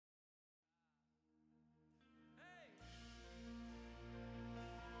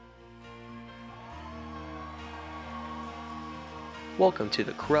Welcome to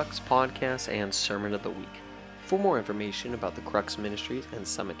the Crux Podcast and Sermon of the Week. For more information about the Crux Ministries and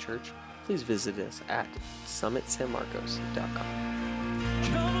Summit Church, please visit us at summitsanmarcos.com.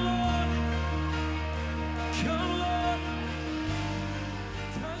 Come Lord,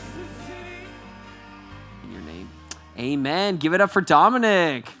 touch the city. In your name. Amen. Give it up for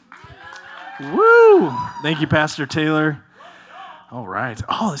Dominick. Woo! Thank you, Pastor Taylor. All right.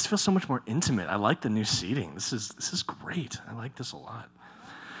 Oh, this feels so much more intimate. I like the new seating. This is great. I like this a lot.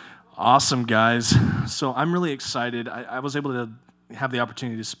 Awesome, guys. So I'm really excited. I was able to have the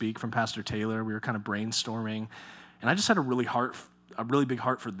opportunity to speak from Pastor Taylor. We were kind of brainstorming, and I just had a really big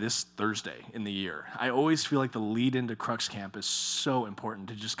heart for this Thursday in the year. I always feel like the lead into Crux Camp is so important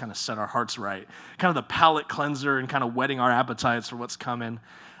to just kind of set our hearts right, kind of the palate cleanser and kind of whetting our appetites for what's coming.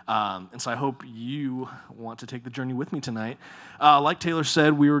 And so I hope you want to take the journey with me tonight. Like Taylor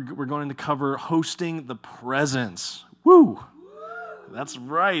said, we're going to cover hosting the presence. Woo! That's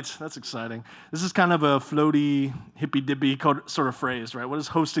right. That's exciting. This is kind of a floaty, hippy-dippy sort of phrase, right? What does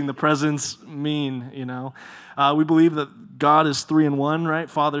hosting the presence mean, you know? We believe that God is three in one, right?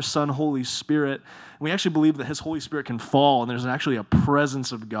 Father, Son, Holy Spirit. We actually believe that His Holy Spirit can fall, and there's actually a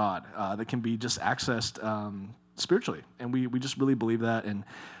presence of God that can be just accessed spiritually, and we just really believe that. And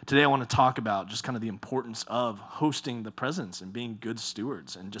today I want to talk about just kind of the importance of hosting the presence and being good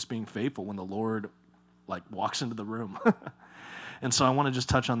stewards and just being faithful when the Lord walks into the room. And so I want to just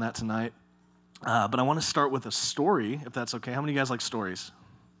touch on that tonight. But I want to start with a story, if that's okay. How many of you guys like stories?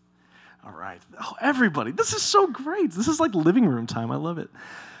 All right. Oh, everybody. This is so great. This is like living room time. I love it.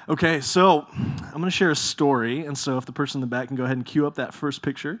 Okay, so I'm going to share a story. And so if the person in the back can go ahead and cue up that first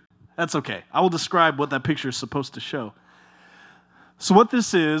picture. That's okay. I will describe what that picture is supposed to show. So what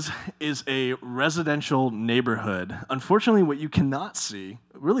this is a residential neighborhood. Unfortunately, what you cannot see,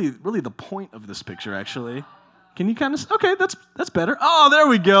 really the point of this picture, actually. Can you kind of, okay, that's better. Oh, there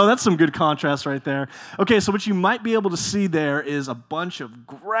we go. That's some good contrast right there. Okay, so what you might be able to see there is a bunch of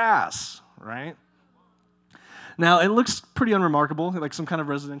grass, right? Now, it looks pretty unremarkable, like some kind of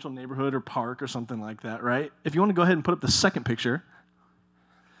residential neighborhood or park or something like that, right? If you want to go ahead and put up the second picture,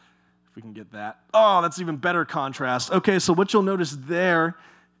 if we can get that. Oh, that's even better contrast. Okay, so what you'll notice there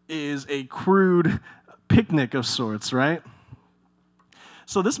is a crude picnic of sorts, right?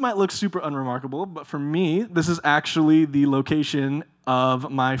 So this might look super unremarkable, but for me, this is actually the location of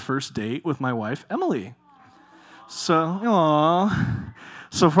my first date with my wife, Emily. So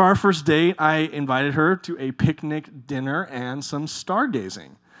for our first date, I invited her to a picnic dinner and some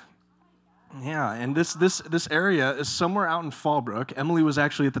stargazing. Yeah, and this area is somewhere out in Fallbrook. Emily was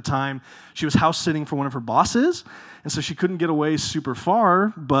actually at the time, she was house sitting for one of her bosses, and so she couldn't get away super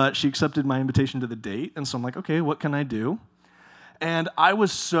far, but she accepted my invitation to the date, and so I'm like, okay, what can I do? And I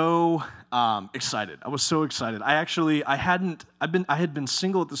was so excited. I was so excited. I had been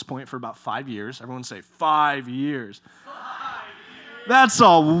single at this point for about 5 years. Everyone say 5 years. 5 years. That's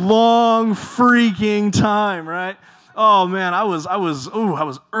a long freaking time, right? Oh man, I was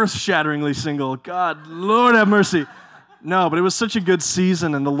earth-shatteringly single. God, Lord have mercy. No, but it was such a good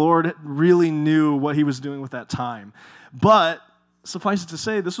season, and the Lord really knew what He was doing with that time. But suffice it to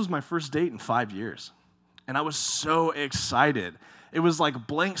say, this was my first date in 5 years, and I was so excited. It was like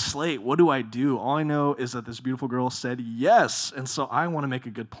blank slate. What do I do? All I know is that this beautiful girl said yes, and so I want to make a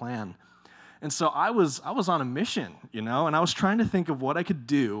good plan. And so I was on a mission, you know, and I was trying to think of what I could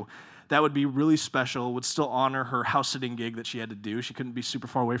do that would be really special, would still honor her house-sitting gig that she had to do. She couldn't be super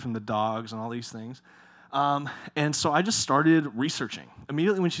far away from the dogs and all these things. And so I just started researching.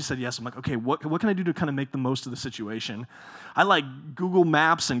 Immediately when she said yes, I'm like, okay, what can I do to kind of make the most of the situation? I Google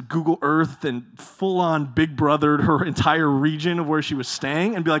Maps and Google Earth and full-on Big Brothered her entire region of where she was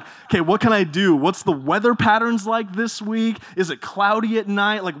staying and be like, okay, what can I do? What's the weather patterns like this week? Is it cloudy at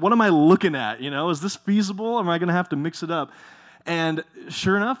night? Like, what am I looking at? You know, is this feasible? Or am I going to have to mix it up? And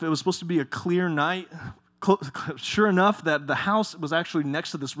sure enough, it was supposed to be a clear night. Sure enough, that the house was actually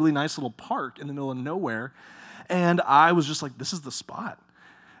next to this really nice little park in the middle of nowhere. And I was just like, this is the spot.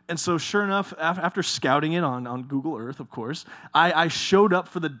 And so sure enough, after scouting it on Google Earth, of course, I showed up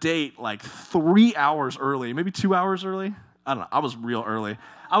for the date like 3 hours early, maybe 2 hours early. I don't know. I was real early.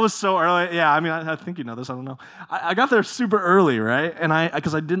 I was so early. Yeah, I mean, I think you know this. I don't know. I got there super early, right? And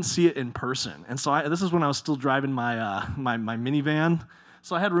because I didn't see it in person. And so this is when I was still driving my minivan.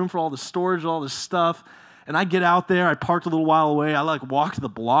 So I had room for all the storage, all this stuff. And I get out there. I parked a little while away. I walked the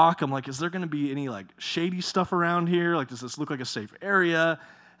block. I'm like, is there going to be any shady stuff around here? Does this look like a safe area?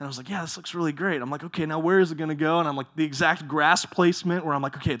 And I was like, yeah, this looks really great. I'm like, okay, now where is it going to go? And I'm like, the exact grass placement where I'm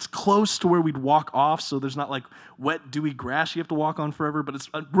like, okay, it's close to where we'd walk off, so there's not wet, dewy grass you have to walk on forever, but it's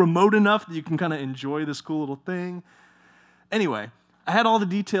remote enough that you can kind of enjoy this cool little thing. Anyway, I had all the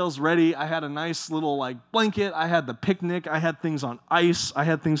details ready. I had a nice little blanket. I had the picnic. I had things on ice. I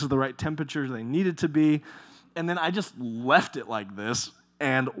had things at the right temperature they needed to be. And then I just left it like this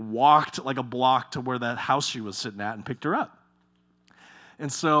and walked like a block to where that house she was sitting at and picked her up.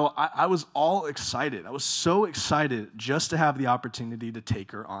 And so I was all excited. I was so excited just to have the opportunity to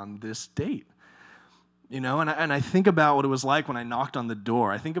take her on this date. And I think about what it was like when I knocked on the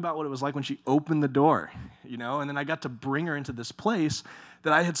door. I think about what it was like when she opened the door, and then I got to bring her into this place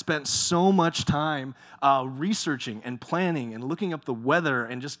that I had spent so much time researching and planning and looking up the weather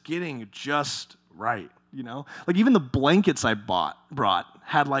and just getting just right, even the blankets I brought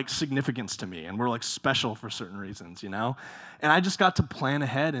had significance to me and were special for certain reasons, and I just got to plan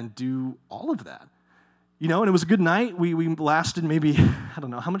ahead and do all of that. And it was a good night. We lasted maybe, I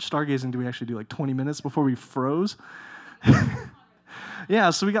don't know, how much stargazing do we actually do? 20 minutes before we froze? Yeah,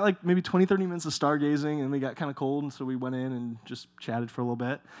 so we got maybe 20, 30 minutes of stargazing, and we got kind of cold, and so we went in and just chatted for a little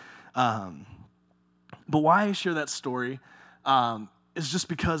bit. But why I share that story is just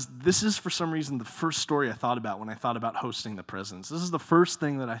because this is, for some reason, the first story I thought about when I thought about hosting the presence. This is the first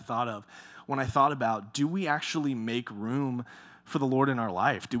thing that I thought of when I thought about, do we actually make room for the Lord in our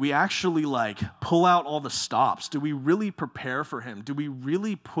life? Do we actually pull out all the stops? Do we really prepare for him? Do we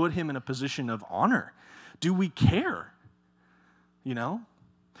really put him in a position of honor? Do we care?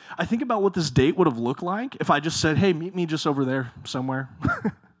 I think about what this date would have looked like if I just said, hey, meet me just over there somewhere.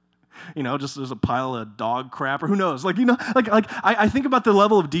 Just there's a pile of dog crap or who knows. I think about the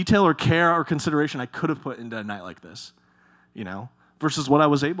level of detail or care or consideration I could have put into a night like this, versus what I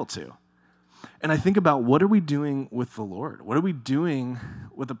was able to. And I think about, what are we doing with the Lord? What are we doing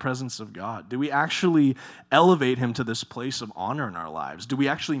with the presence of God? Do we actually elevate him to this place of honor in our lives? Do we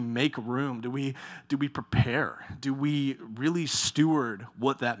actually make room? Do we prepare? Do we really steward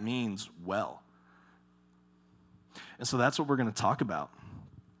what that means well? And so that's what we're going to talk about.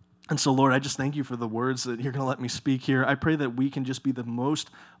 And so, Lord, I just thank you for the words that you're going to let me speak here. I pray that we can just be the most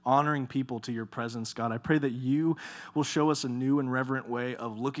honoring people to your presence, God. I pray that you will show us a new and reverent way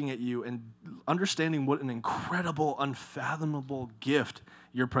of looking at you and understanding what an incredible, unfathomable gift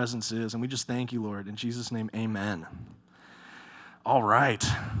your presence is. And we just thank you, Lord. In Jesus' name, amen. All right.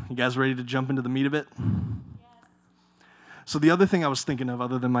 You guys ready to jump into the meat of it? Yes. So the other thing I was thinking of,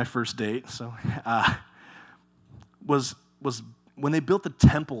 other than my first date, was when they built the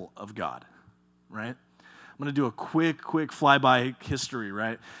temple of God, right? I'm going to do a quick flyby history,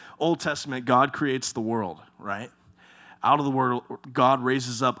 right? Old Testament, God creates the world, right? Out of the world, God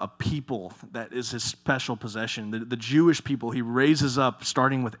raises up a people that is his special possession. The Jewish people, he raises up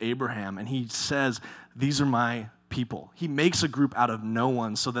starting with Abraham, and he says, these are my people. He makes a group out of no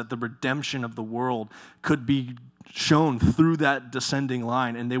one so that the redemption of the world could be shown through that descending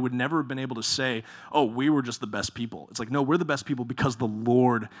line, and they would never have been able to say, oh, we were just the best people. It's no, we're the best people because the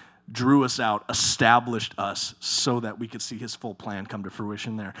Lord drew us out, established us so that we could see his full plan come to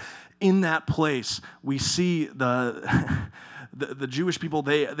fruition there. In that place, we see the Jewish people,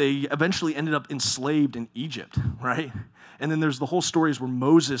 they eventually ended up enslaved in Egypt, right? And then there's the whole stories where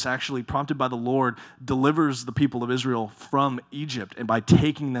Moses, actually prompted by the Lord, delivers the people of Israel from Egypt, and by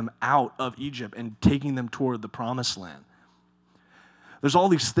taking them out of Egypt and taking them toward the promised land. There's all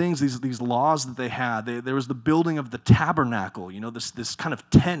these things, these laws that they had. There was the building of the tabernacle, this kind of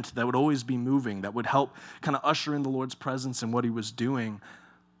tent that would always be moving, that would help kind of usher in the Lord's presence and what he was doing.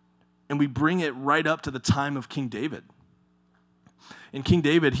 And we bring it right up to the time of King David. And King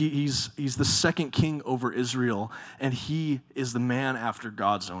David, he's the second king over Israel, and he is the man after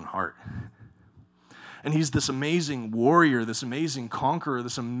God's own heart. And he's this amazing warrior, this amazing conqueror,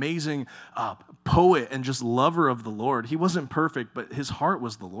 this amazing poet and just lover of the Lord. He wasn't perfect, but his heart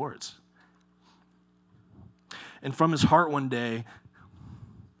was the Lord's. And from his heart one day,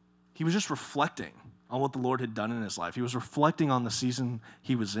 he was just reflecting on what the Lord had done in his life. He was reflecting on the season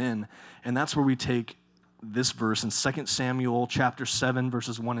he was in, and that's where we take this verse in 2 Samuel chapter 7,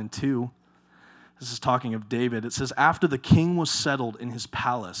 verses 1 and 2. This is talking of David. It says, after the king was settled in his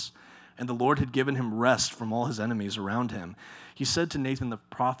palace, and the Lord had given him rest from all his enemies around him, he said to Nathan the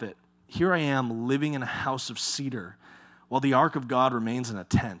prophet, here I am living in a house of cedar, while the ark of God remains in a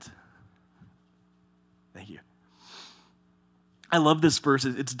tent. Thank you. I love this verse.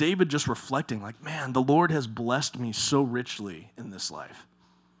 It's David just reflecting, man, the Lord has blessed me so richly in this life.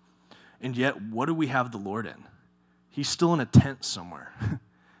 And yet, what do we have the Lord in? He's still in a tent somewhere.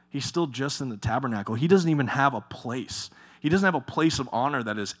 He's still just in the tabernacle. He doesn't even have a place. He doesn't have a place of honor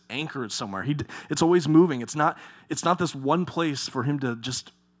that is anchored somewhere. It's always moving. It's not this one place for him to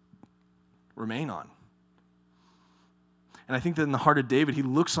just remain on. And I think that in the heart of David, he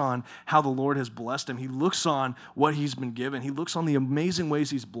looks on how the Lord has blessed him. He looks on what he's been given. He looks on the amazing ways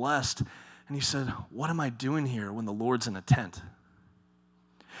he's blessed. And he said, what am I doing here when the Lord's in a tent?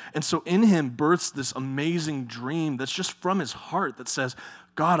 And so in him births this amazing dream that's just from his heart that says,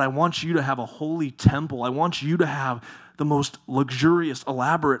 God, I want you to have a holy temple. I want you to have the most luxurious,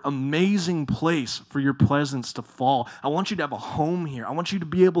 elaborate, amazing place for your presence to fall. I want you to have a home here. I want you to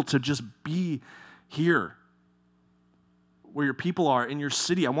be able to just be here where your people are, in your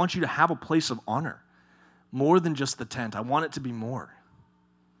city. I want you to have a place of honor, more than just the tent. I want it to be more.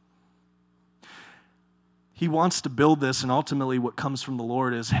 He wants to build this, and ultimately what comes from the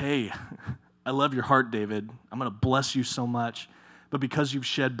Lord is, hey, I love your heart, David. I'm going to bless you so much, but because you've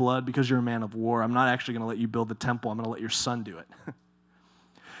shed blood, because you're a man of war, I'm not actually going to let you build the temple. I'm going to let your son do it.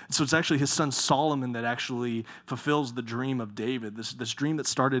 So it's actually his son Solomon that actually fulfills the dream of David, this dream that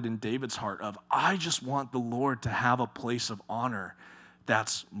started in David's heart of, I just want the Lord to have a place of honor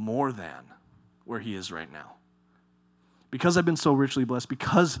that's more than where he is right now. Because I've been so richly blessed,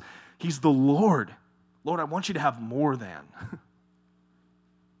 because he's the Lord, Lord, I want you to have more than.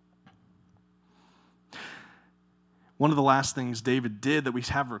 One of the last things David did that we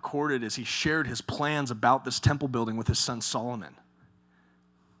have recorded is he shared his plans about this temple building with his son Solomon.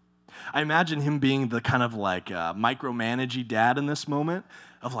 I imagine him being the kind of like micromanagey dad in this moment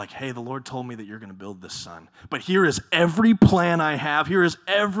of like, hey, the Lord told me that you're going to build this, son. But here is every plan I have. Here is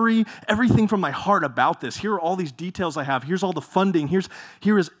everything from my heart about this. Here are all these details I have. Here's all the funding.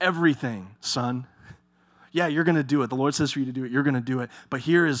 Here is everything, son. Yeah, you're going to do it. The Lord says for you to do it. You're going to do it. But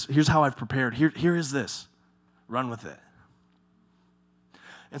here's how I've prepared. Here is this. Run with it.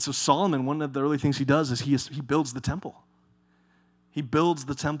 And so Solomon, one of the early things he does is he builds the temple. He builds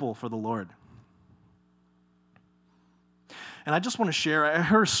the temple for the Lord. And I just want to share, I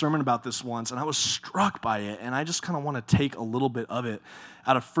heard a sermon about this once, and I was struck by it, and I just kind of want to take a little bit of it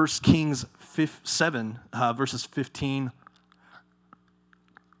out of 1 Kings 7, verses 15.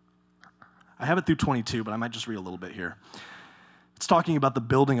 I have it through 22, but I might just read a little bit here. It's talking about the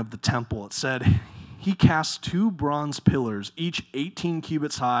building of the temple. It said, he cast 2 bronze pillars, each 18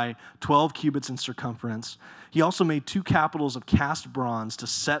 cubits high, 12 cubits in circumference. He also made 2 capitals of cast bronze to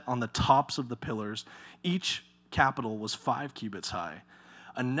set on the tops of the pillars. Each capital was 5 cubits high.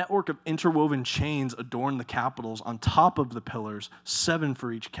 A network of interwoven chains adorned the capitals on top of the pillars, 7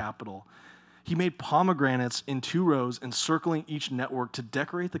 for each capital. He made pomegranates in 2 rows encircling each network to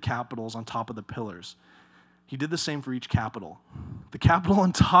decorate the capitals on top of the pillars. He did the same for each capital. The capital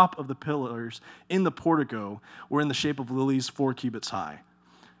on top of the pillars in the portico were in the shape of lilies 4 cubits high.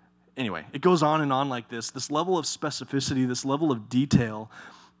 Anyway, it goes on and on like this level of specificity, this level of detail.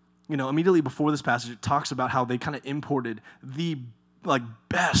 You know, immediately before this passage, it talks about how they kind of imported the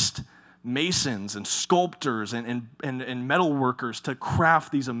best masons and sculptors and metal workers to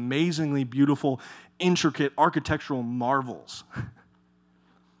craft these amazingly beautiful, intricate architectural marvels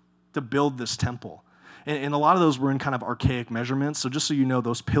to build this temple. And a lot of those were in kind of archaic measurements. So just so you know,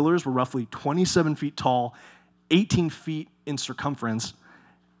 those pillars were roughly 27 feet tall, 18 feet in circumference.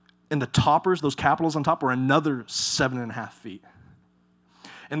 And the toppers, those capitals on top, were another 7.5 feet.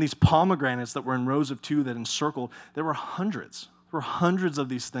 And these pomegranates that were in rows of 2 that encircled, there were hundreds. There were hundreds of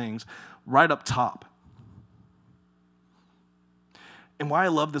these things right up top. And why I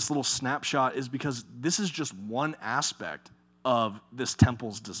love this little snapshot is because this is just one aspect of this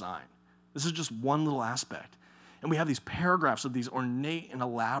temple's design. This is just one little aspect. And we have these paragraphs of these ornate and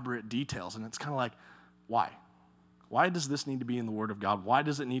elaborate details, and it's kind of like, why? Why does this need to be in the Word of God? Why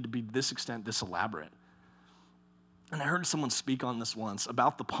does it need to be this extent, this elaborate? And I heard someone speak on this once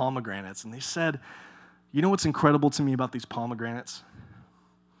about the pomegranates, and they said, you know what's incredible to me about these pomegranates?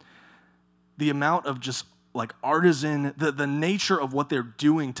 The amount of just like artisan, the nature of what they're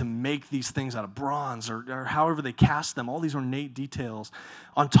doing to make these things out of bronze or however they cast them, all these ornate details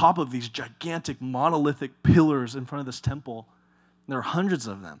on top of these gigantic monolithic pillars in front of this temple. There are hundreds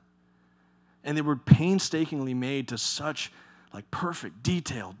of them. And they were painstakingly made to such like perfect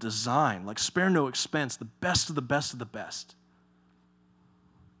detail, design, like spare no expense, the best of the best of the best.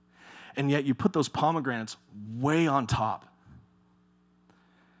 And yet you put those pomegranates way on top.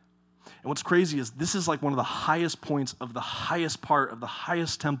 And what's crazy is this is like one of the highest points of the highest part of the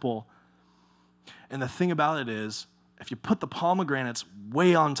highest temple. And the thing about it is, if you put the pomegranates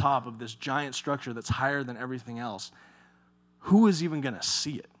way on top of this giant structure that's higher than everything else, who is even going to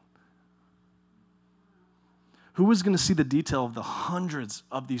see it? Who is going to see the detail of the hundreds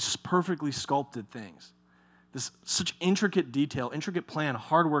of these perfectly sculpted things? This such intricate detail, intricate plan,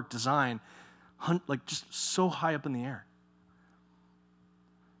 hard work, design, like just so high up in the air.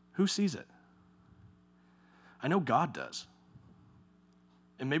 Who sees it? I know God does.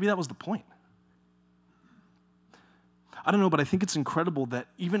 And maybe that was the point. I don't know, but I think it's incredible that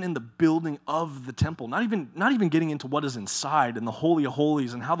even in the building of the temple, not even getting into what is inside and the Holy of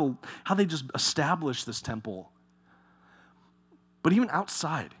Holies and how they just established this temple, but even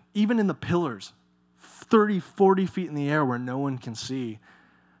outside, even in the pillars, 30, 40 feet in the air where no one can see,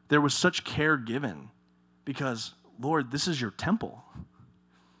 there was such care given because, Lord, this is your temple.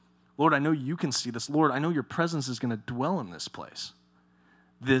 Lord, I know you can see this. Lord, I know your presence is going to dwell in this place.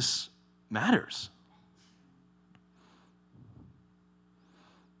 This matters.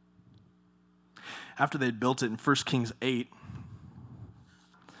 After they'd built it in 1 Kings 8,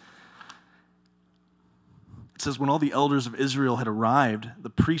 it says, when all the elders of Israel had arrived, the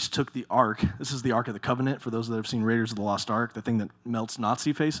priest took the ark. This is the Ark of the Covenant, for those that have seen Raiders of the Lost Ark, the thing that melts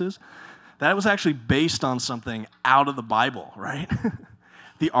Nazi faces. That was actually based on something out of the Bible, right?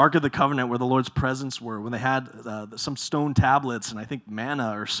 The Ark of the Covenant, where the Lord's presence were, when they had some stone tablets and I think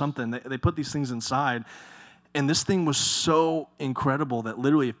manna or something. They put these things inside. And this thing was so incredible that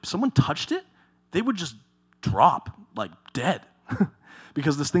literally if someone touched it, they would just drop like dead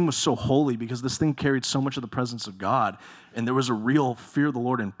because this thing was so holy, because this thing carried so much of the presence of God. And there was a real fear of the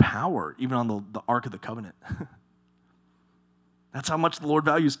Lord and power, even on the Ark of the Covenant. That's how much the Lord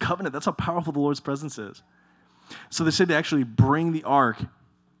values covenant. That's how powerful the Lord's presence is. So they said to actually bring the ark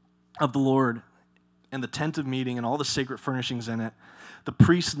of the Lord and the tent of meeting and all the sacred furnishings in it. The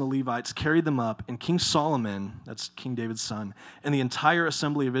priests and the Levites carried them up, and King Solomon, that's King David's son, and the entire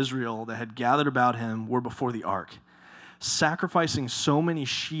assembly of Israel that had gathered about him were before the ark, sacrificing so many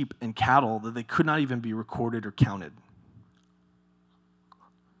sheep and cattle that they could not even be recorded or counted.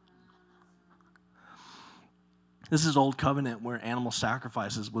 This is Old Covenant where animal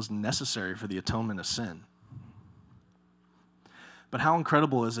sacrifices was necessary for the atonement of sin. But how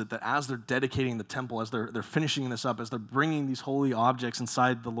incredible is it that as they're dedicating the temple, as they're finishing this up, as they're bringing these holy objects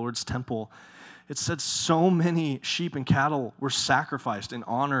inside the Lord's temple, it said so many sheep and cattle were sacrificed in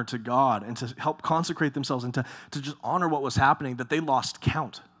honor to God and to help consecrate themselves and to just honor what was happening, that they lost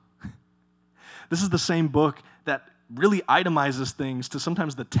count. This is the same book that really itemizes things to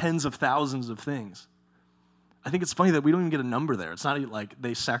sometimes the tens of thousands of things. I think it's funny that we don't even get a number there. It's not like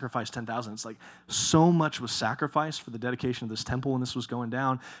they sacrificed 10,000. It's like so much was sacrificed for the dedication of this temple when this was going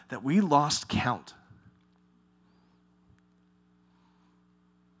down that we lost count.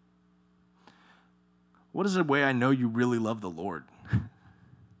 What is a way I know you really love the Lord?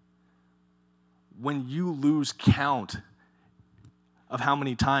 When you lose count of how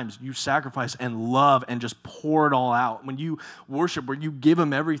many times you sacrifice and love and just pour it all out. When you worship, where you give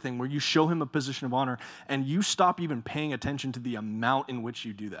him everything, where you show him a position of honor, and you stop even paying attention to the amount in which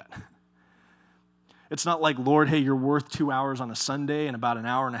you do that. It's not like, Lord, hey, you're worth 2 hours on a Sunday and about an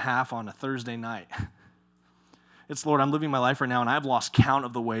hour and a half on a Thursday night. It's, Lord, I'm living my life right now, and I've lost count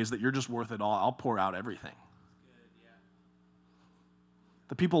of the ways that you're just worth it all. I'll pour out everything.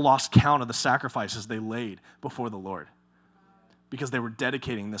 The people lost count of the sacrifices they laid before the Lord, because they were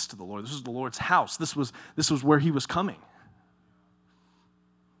dedicating this to the Lord. This was the Lord's house. This was where he was coming.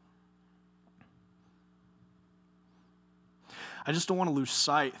 I just don't want to lose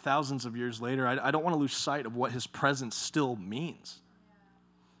sight thousands of years later. I don't want to lose sight of what his presence still means.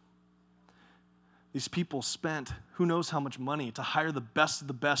 These people spent who knows how much money to hire the best of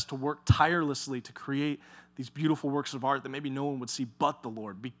the best to work tirelessly to create these beautiful works of art that maybe no one would see but the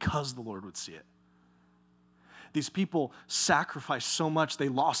Lord, because the Lord would see it. These people sacrificed so much, they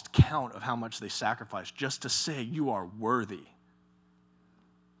lost count of how much they sacrificed just to say, you are worthy.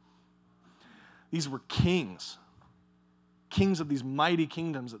 These were kings of these mighty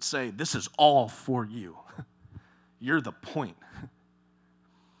kingdoms that say, this is all for you. You're the point.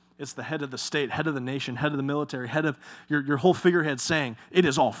 It's the head of the state, head of the nation, head of the military, head of your whole figurehead saying, it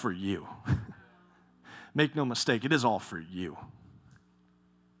is all for you. Make no mistake, it is all for you.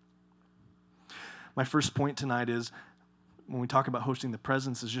 My first point tonight is, when we talk about hosting the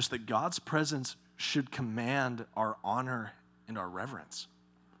presence, is just that God's presence should command our honor and our reverence.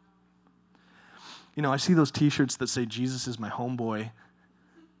 You know, I see those t-shirts that say, Jesus is my homeboy,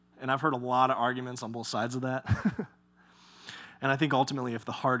 and I've heard a lot of arguments on both sides of that. And I think ultimately, if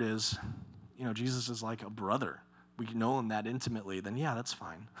the heart is, you know, Jesus is like a brother, we know him that intimately, then yeah, that's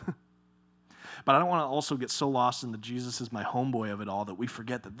fine. But I don't want to also get so lost in the Jesus is my homeboy of it all that we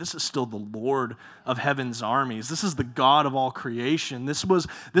forget that this is still the Lord of heaven's armies. This is the God of all creation. This was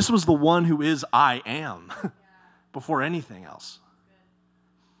the one who is I am before anything else.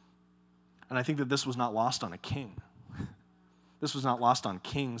 And I think that this was not lost on a king. This was not lost on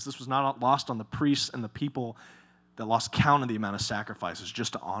kings. This was not lost on the priests and the people that lost count of the amount of sacrifices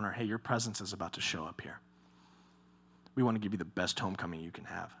just to honor, hey, your presence is about to show up here. We want to give you the best homecoming you can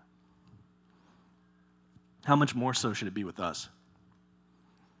have. How much more so should it be with us?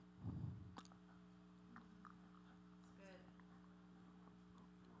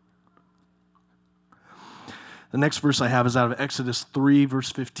 The next verse I have is out of Exodus 3, verse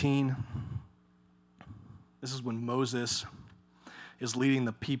 15. This is when Moses is leading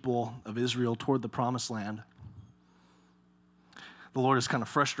the people of Israel toward the promised land. The Lord is kind of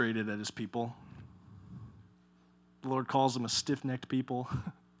frustrated at his people. The Lord calls them a stiff-necked people.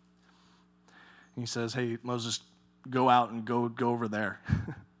 He says, hey, Moses, go out and go over there.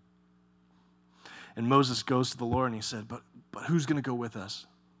 And Moses goes to the Lord and he said, but who's going to go with us?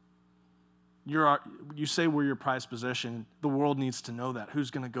 You say we're your prized possession. The world needs to know that. Who's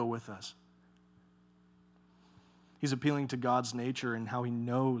going to go with us? He's appealing to God's nature and how he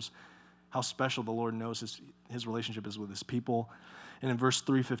knows how special the Lord knows his relationship is with his people. And in verse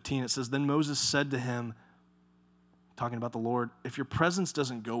 3:15, it says, then Moses said to him, talking about the Lord, if your presence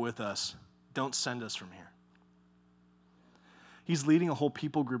doesn't go with us, don't send us from here. He's leading a whole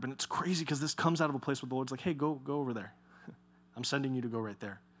people group, and it's crazy because this comes out of a place where the Lord's like, hey, go over there. I'm sending you to go right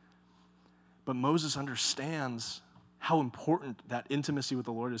there. But Moses understands how important that intimacy with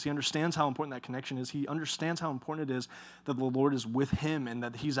the Lord is. He understands how important that connection is. He understands how important it is that the Lord is with him and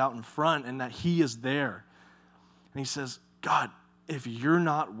that he's out in front and that he is there. And he says, God, if you're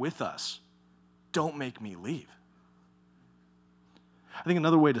not with us, don't make me leave. I think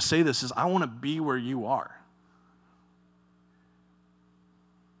another way to say this is, I want to be where you are.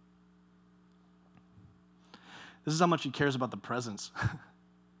 This is how much he cares about the presence.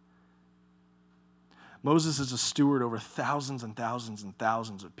 Moses is a steward over thousands and thousands and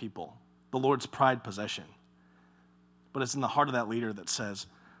thousands of people, the Lord's prized possession. But it's in the heart of that leader that says,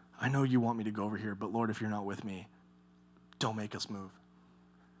 I know you want me to go over here, but Lord, if you're not with me, don't make us move.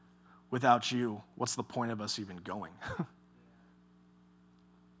 Without you, what's the point of us even going?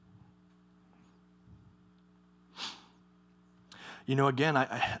 You know, again,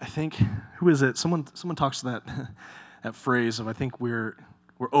 I think, who is it? Someone talks to that phrase of, I think we're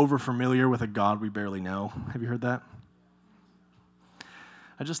over familiar with a God we barely know. Have you heard that?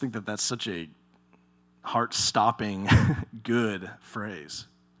 I just think that that's such a heart-stopping, good phrase.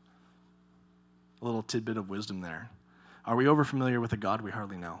 A little tidbit of wisdom there. Are we over familiar with a God we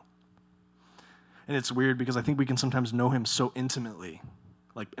hardly know? And it's weird because I think we can sometimes know him so intimately,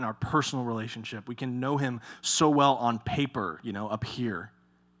 like in our personal relationship. We can know him so well on paper, up here.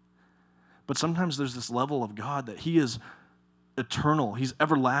 But sometimes there's this level of God that he is eternal, he's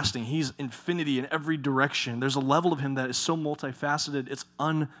everlasting, he's infinity in every direction. There's a level of him that is so multifaceted, it's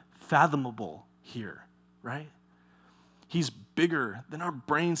unfathomable here, right? He's bigger than our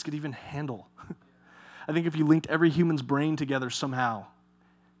brains could even handle. I think if you linked every human's brain together somehow,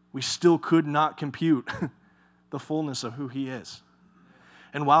 we still could not compute the fullness of who he is.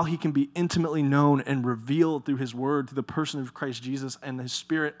 And while he can be intimately known and revealed through his word, through the person of Christ Jesus and his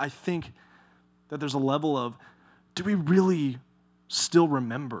Spirit, I think that there's a level of, do we really still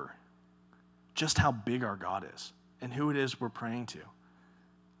remember just how big our God is and who it is we're praying to?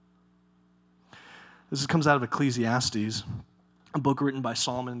 This comes out of Ecclesiastes, a book written by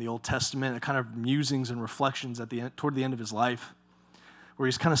Solomon in the Old Testament, a kind of musings and reflections toward the end of his life, where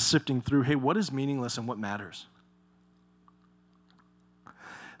he's kind of sifting through, hey, what is meaningless and what matters?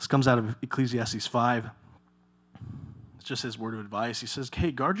 This comes out of Ecclesiastes 5. It's just his word of advice. He says,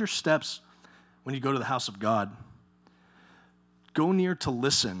 hey, guard your steps when you go to the house of God. Go near to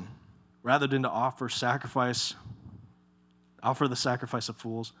listen rather than to offer the sacrifice of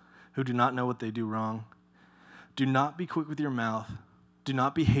fools who do not know what they do wrong. Do not be quick with your mouth. Do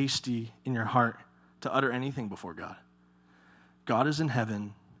not be hasty in your heart to utter anything before God. God is in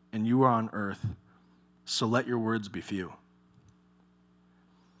heaven and you are on earth, so let your words be few.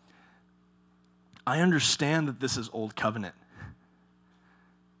 I understand that this is old covenant.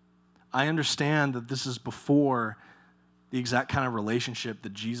 I understand that this is before the exact kind of relationship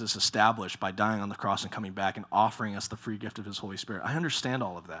that Jesus established by dying on the cross and coming back and offering us the free gift of his Holy Spirit. I understand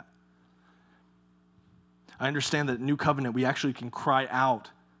all of that. I understand that new covenant, we actually can cry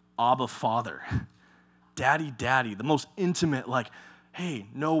out, Abba, Father, Daddy, Daddy, the most intimate, like, hey,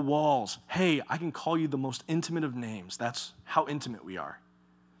 no walls. Hey, I can call you the most intimate of names. That's how intimate we are.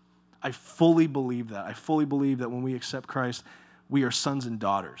 I fully believe that. I fully believe that when we accept Christ, we are sons and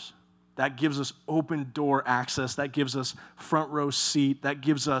daughters. That gives us open door access. That gives us front row seat. That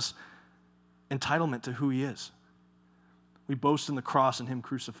gives us entitlement to who he is. We boast in the cross and him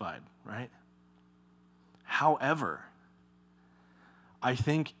crucified, right? However, I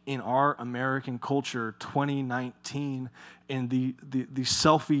think in our American culture, 2019, in the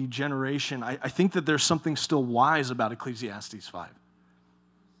selfie generation, I think that there's something still wise about Ecclesiastes 5.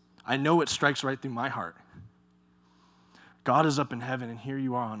 I know it strikes right through my heart. God is up in heaven, and here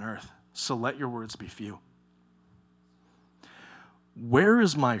you are on earth, so let your words be few. Where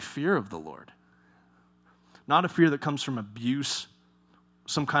is my fear of the Lord? Not a fear that comes from abuse,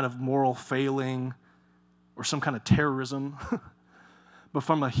 some kind of moral failing, or some kind of terrorism, but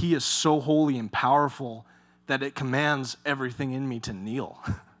from a he is so holy and powerful that it commands everything in me to kneel.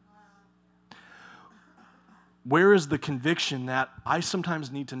 Where is the conviction that I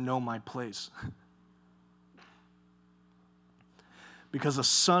sometimes need to know my place? Because a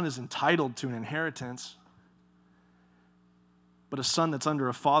son is entitled to an inheritance, but a son that's under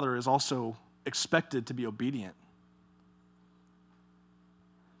a father is also expected to be obedient.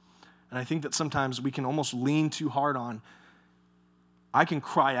 And I think that sometimes we can almost lean too hard on, I can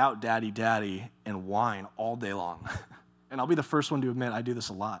cry out, daddy, daddy, and whine all day long. And I'll be the first one to admit I do this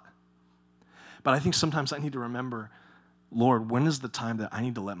a lot. But I think sometimes I need to remember, Lord, when is the time that I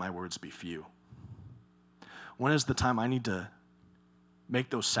need to let my words be few? When is the time I need to make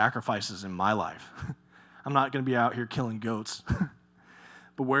those sacrifices in my life? I'm not going to be out here killing goats.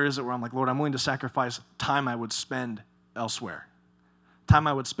 But where is it where I'm like, Lord, I'm willing to sacrifice time I would spend elsewhere, time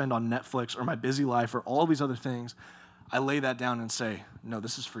I would spend on Netflix or my busy life or all these other things. I lay that down and say, no,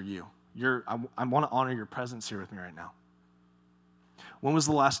 this is for you. I want to honor your presence here with me right now. When was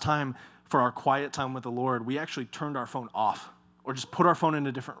the last time for our quiet time with the Lord, we actually turned our phone off or just put our phone in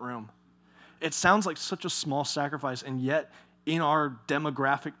a different room? It sounds like such a small sacrifice, and yet in our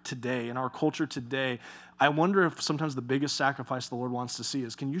demographic today, in our culture today, I wonder if sometimes the biggest sacrifice the Lord wants to see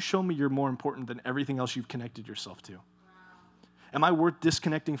is, can you show me you're more important than everything else you've connected yourself to? Am I worth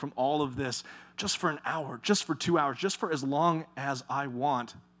disconnecting from all of this just for an hour, just for 2 hours, just for as long as I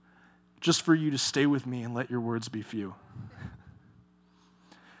want, just for you to stay with me and let your words be few?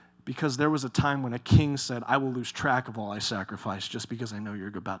 Because there was a time when a king said, I will lose track of all I sacrifice just because I know you're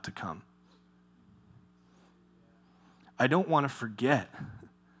about to come. I don't want to forget.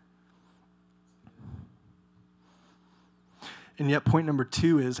 And yet point number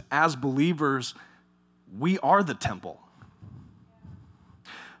 2 is, as believers, we are the temple.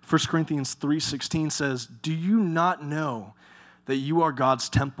 1 Corinthians 3:16 says, do you not know that you are God's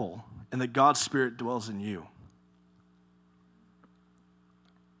temple and that God's Spirit dwells in you?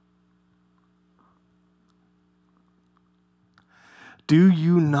 Do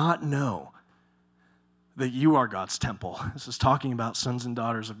you not know that you are God's temple? This is talking about sons and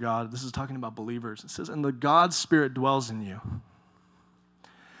daughters of God. This is talking about believers. It says, and the God's Spirit dwells in you.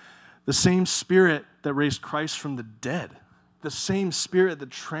 The same Spirit that raised Christ from the dead. The same Spirit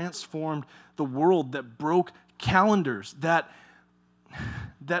that transformed the world, that broke calendars, that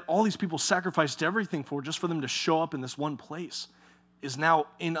all these people sacrificed everything for just for them to show up in this one place, is now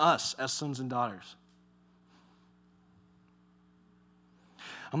in us as sons and daughters.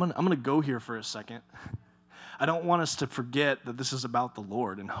 I'm gonna go here for a second. I don't want us to forget that this is about the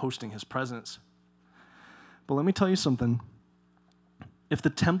Lord and hosting his presence. But let me tell you something. If the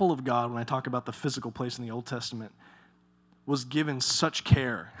temple of God, when I talk about the physical place in the Old Testament, was given such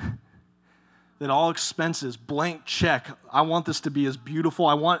care that all expenses, blank check, I want this to be as beautiful,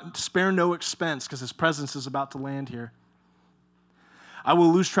 I want spare no expense because his presence is about to land here. I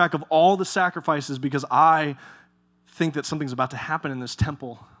will lose track of all the sacrifices because I think that something's about to happen in this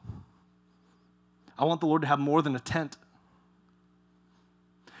temple. I want the Lord to have more than a tent.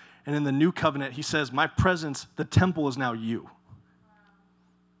 And in the new covenant, he says, my presence, the temple is now you.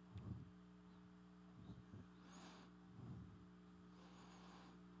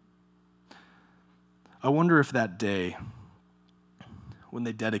 I wonder if that day, when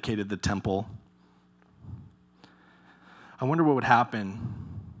they dedicated the temple, I wonder what would happen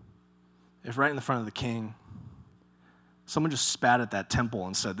if right in the front of the king, someone just spat at that temple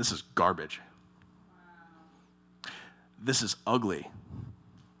and said, this is garbage. This is ugly.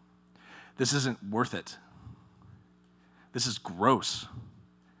 This isn't worth it. This is gross.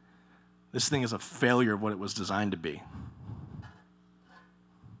 This thing is a failure of what it was designed to be.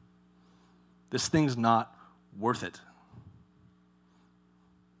 This thing's not worth it.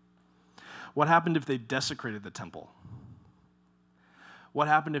 What happened if they desecrated the temple? What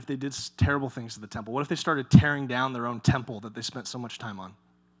happened if they did terrible things to the temple? What if they started tearing down their own temple that they spent so much time on?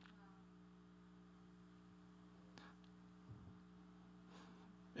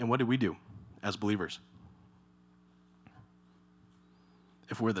 And what do we do as believers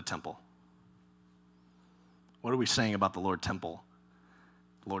if we're the temple? What are we saying about the Lord's temple?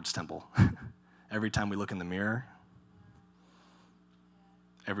 Every time we look in the mirror?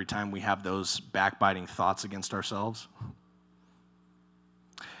 every time we have those backbiting thoughts against ourselves,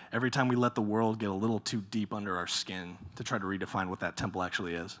 every time we let the world get a little too deep under our skin to try to redefine what that temple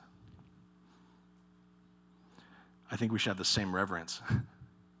actually is, I think we should have the same reverence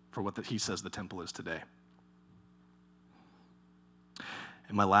for what he says the temple is today.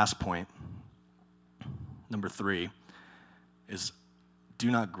 And my last point, number 3, is do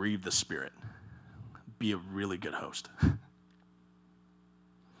not grieve the Spirit. Be a really good host.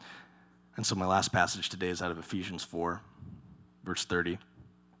 And so my last passage today is out of Ephesians 4, verse 30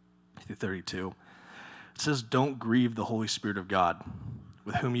 through 32. It says, "Don't grieve the Holy Spirit of God,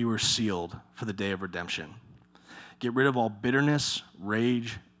 with whom you were sealed for the day of redemption. Get rid of all bitterness,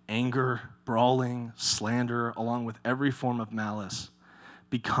 rage, anger, brawling, slander, along with every form of malice.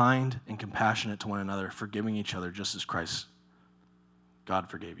 Be kind and compassionate to one another, forgiving each other just as Christ, God,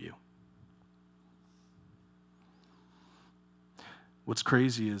 forgave you." What's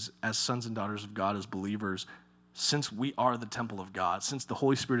crazy is, as sons and daughters of God, as believers, since we are the temple of God, since the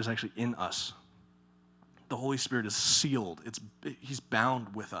Holy Spirit is actually in us, the Holy Spirit is sealed. He's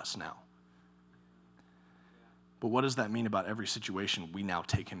bound with us now. But what does that mean about every situation we now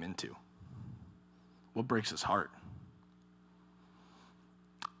take him into? What breaks his heart?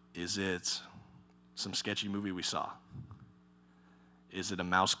 Is it some sketchy movie we saw? Is it a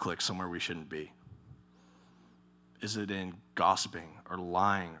mouse click somewhere we shouldn't be? Is it in gossiping or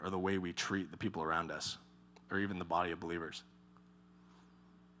lying or the way we treat the people around us or even the body of believers?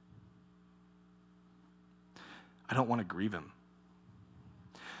 I don't want to grieve him.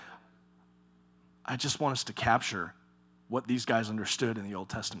 I just want us to capture what these guys understood in the Old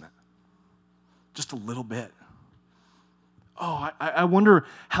Testament. Just a little bit. Oh, I wonder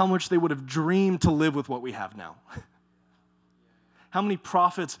how much they would have dreamed to live with what we have now. How many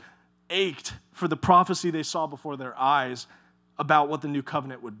prophets ached for the prophecy they saw before their eyes about what the new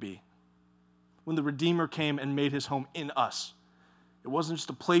covenant would be. When the Redeemer came and made his home in us. It wasn't just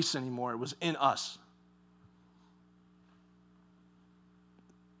a place anymore, it was in us.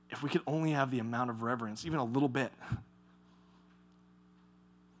 If we could only have the amount of reverence, even a little bit,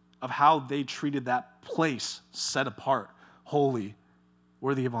 of how they treated that place set apart, holy,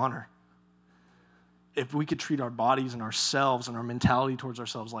 worthy of honor. If we could treat our bodies and ourselves and our mentality towards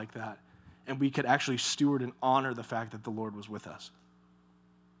ourselves like that, and we could actually steward and honor the fact that the Lord was with us.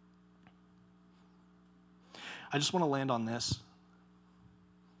 I just want to land on this.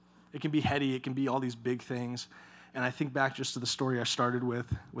 It can be heady, it can be all these big things, and I think back just to the story I started with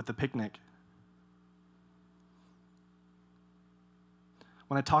the picnic.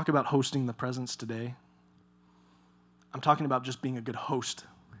 When I talk about hosting the presence today, I'm talking about just being a good host.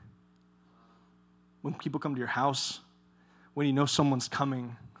 When people come to your house, when you know someone's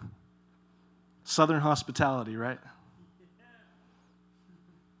coming. Southern hospitality, right?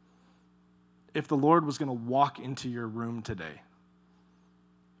 If the Lord was going to walk into your room today,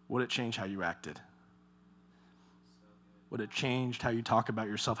 would it change how you acted? Would it change how you talk about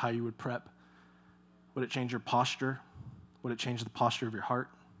yourself, how you would prep? Would it change your posture? Would it change the posture of your heart?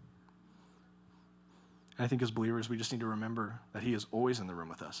 And I think as believers, we just need to remember that he is always in the room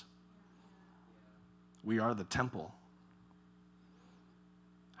with us. We are the temple.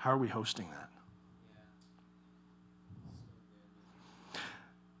 How are we hosting that?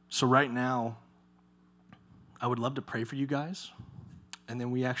 So right now, I would love to pray for you guys. And then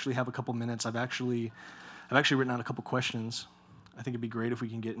we actually have a couple minutes. I've actually written out a couple questions. I think it'd be great if we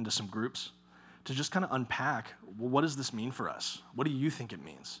can get into some groups to just kind of unpack, well, what does this mean for us? What do you think it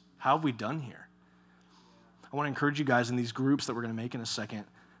means? How have we done here? I want to encourage you guys in these groups that we're going to make in a second.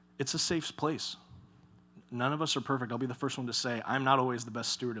 It's a safe place. None of us are perfect. I'll be the first one to say, I'm not always the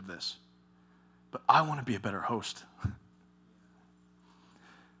best steward of this. But I want to be a better host.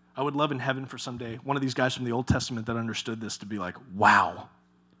 I would love in heaven for someday one of these guys from the Old Testament that understood this to be like, wow,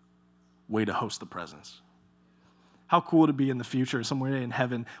 way to host the presence. How cool would it be in the future, somewhere in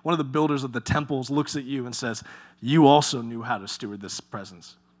heaven, one of the builders of the temples looks at you and says, you also knew how to steward this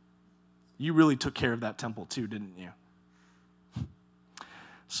presence. You really took care of that temple too, didn't you?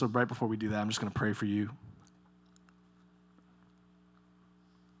 So right before we do that, I'm just going to pray for you.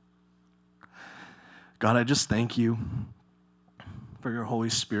 God, I just thank you for your Holy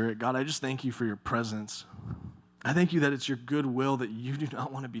Spirit. God, I just thank you for your presence. I thank you that it's your good will that you do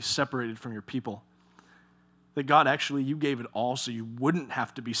not want to be separated from your people. That God, actually, you gave it all so you wouldn't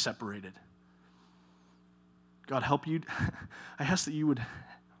have to be separated. God, help you. I ask that you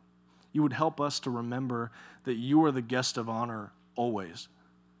would help us to remember that you are the guest of honor always,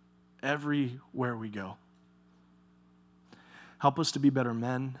 everywhere we go. Help us to be better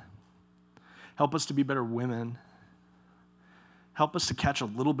men. Help us to be better women. Help us to catch a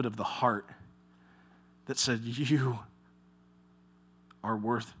little bit of the heart that said, you are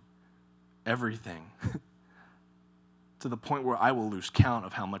worth everything, to the point where I will lose count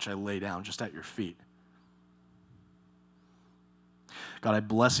of how much I lay down just at your feet. God, I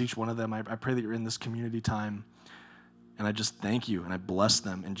bless each one of them. I pray that you're in this community time, and I just thank you, and I bless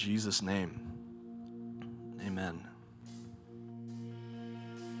them in Jesus' name. Amen.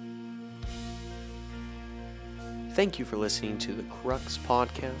 Thank you for listening to the Crux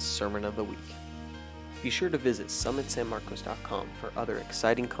Podcast Sermon of the Week. Be sure to visit summitsanmarcos.com for other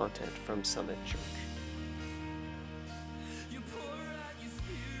exciting content from Summit Church.